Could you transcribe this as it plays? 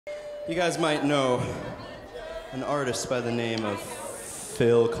You guys might know an artist by the name of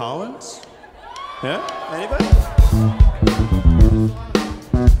Phil Collins? Yeah? Anybody?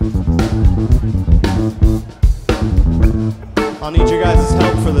 I'll need your guys'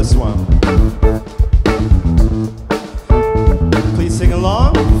 help for this one. Please sing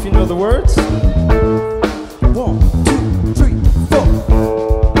along if you know the words. 1, 2, 3, 4.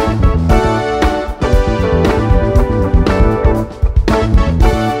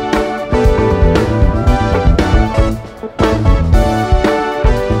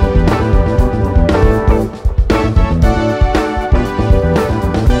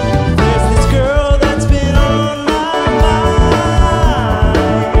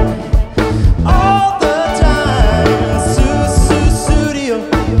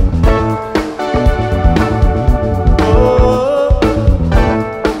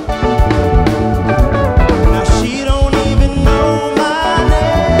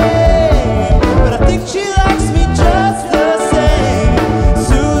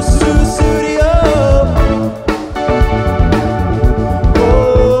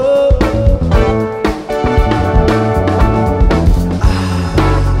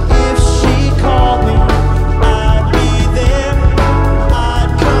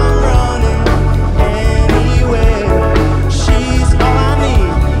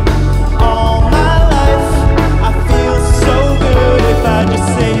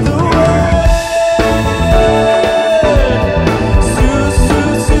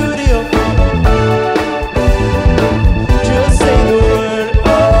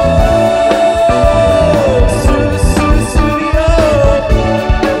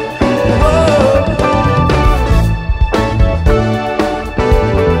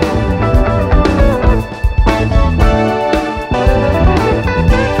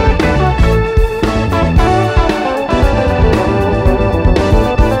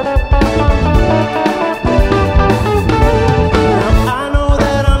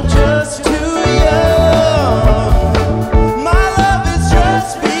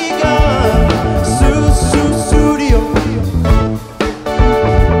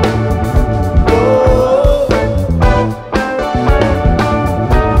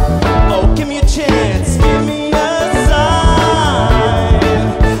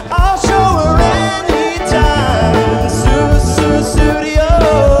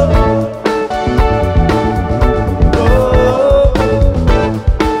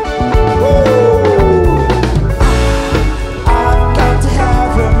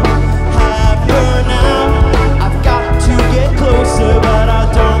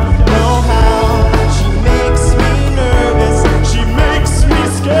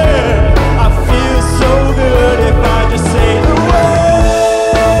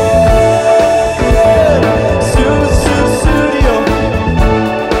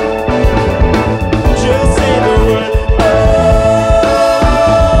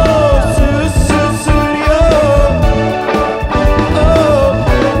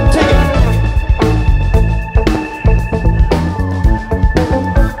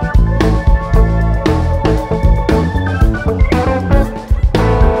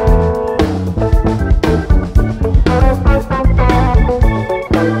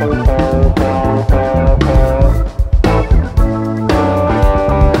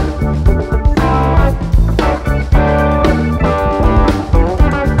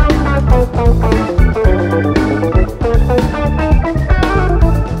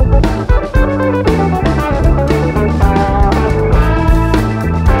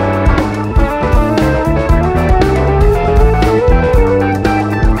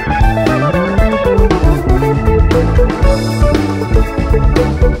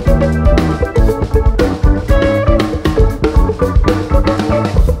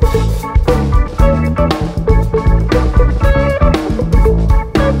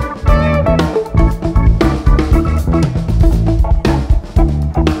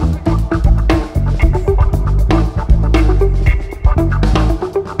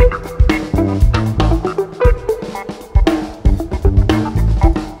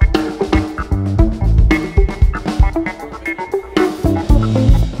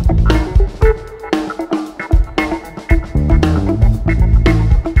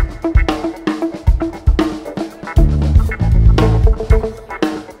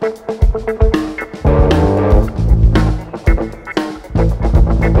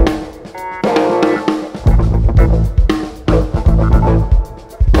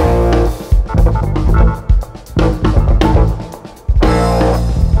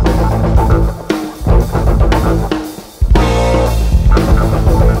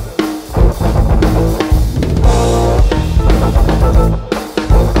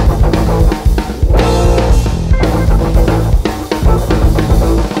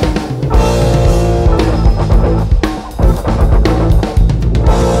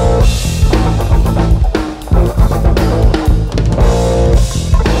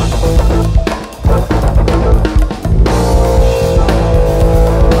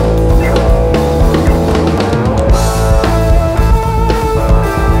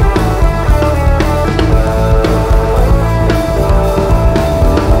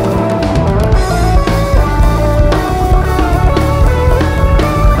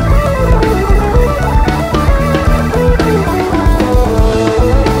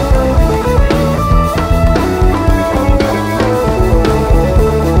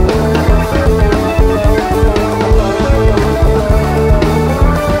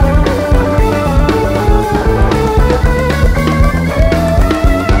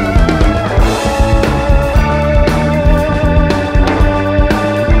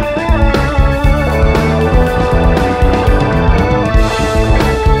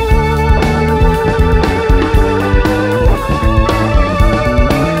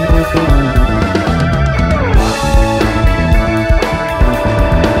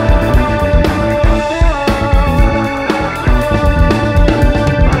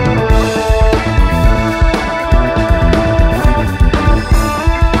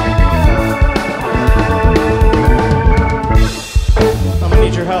 I'm gonna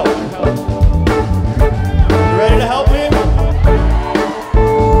need your help. You ready to help me?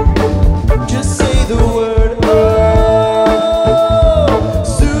 Just say the word, oh,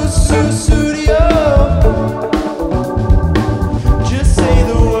 Sussudio. Just say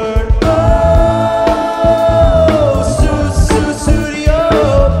the word, oh, Sussudio.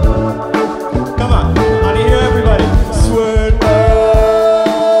 Come on, I want to hear everybody. Word, oh,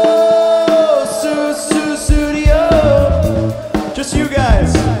 Sussudio. Just you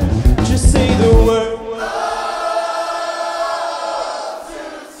guys. Just say the word.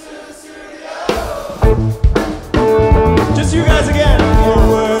 Just you guys again. One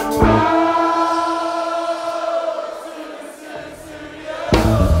word.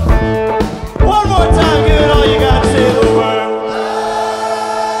 One more time. Give it all you got. Say the word.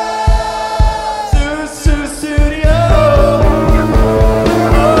 Sussudio.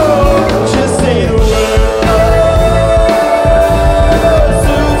 Oh, just say the word.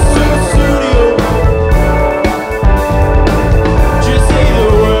 Sussudio. Just say the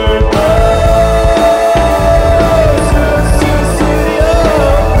word.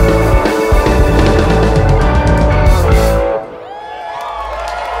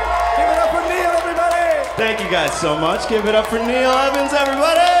 Give it up for Neal, everybody! Thank you guys so much. Give it up for Neal Evans,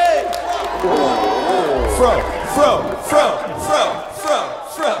 everybody! Fro.